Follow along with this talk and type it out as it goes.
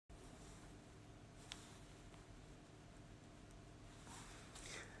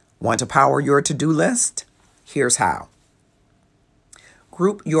Want to power your to-do list? Here's how.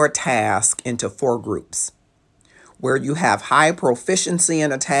 Group your task into 4 groups. Where you have high proficiency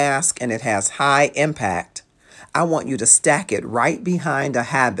in a task and it has high impact, I want you to stack it right behind a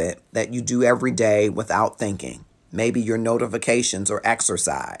habit that you do every day without thinking. Maybe your notifications or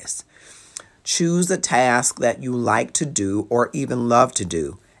exercise. Choose a task that you like to do or even love to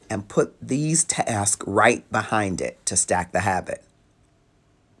do and put these tasks right behind it to stack the habit.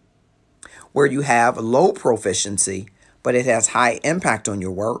 Where you have low proficiency, but it has high impact on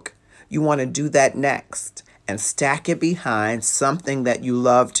your work, you want to do that next and stack it behind something that you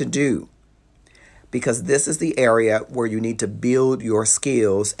love to do. Because this is the area where you need to build your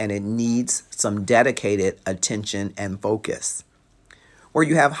skills and it needs some dedicated attention and focus. Where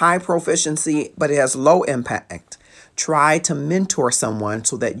you have high proficiency, but it has low impact, try to mentor someone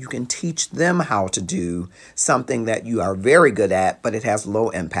so that you can teach them how to do something that you are very good at, but it has low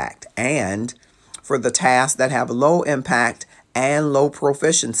impact. And for the tasks that have low impact and low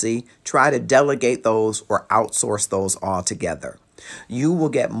proficiency, try to delegate those or outsource those altogether. You will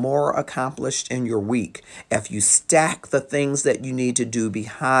get more accomplished in your week if you stack the things that you need to do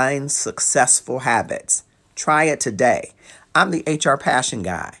behind successful habits. Try it today. I'm the HR Passion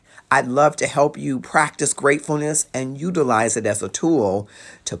Guy. I'd love to help you practice gratefulness and utilize it as a tool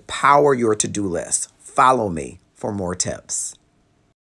to power your to-do list. Follow me for more tips.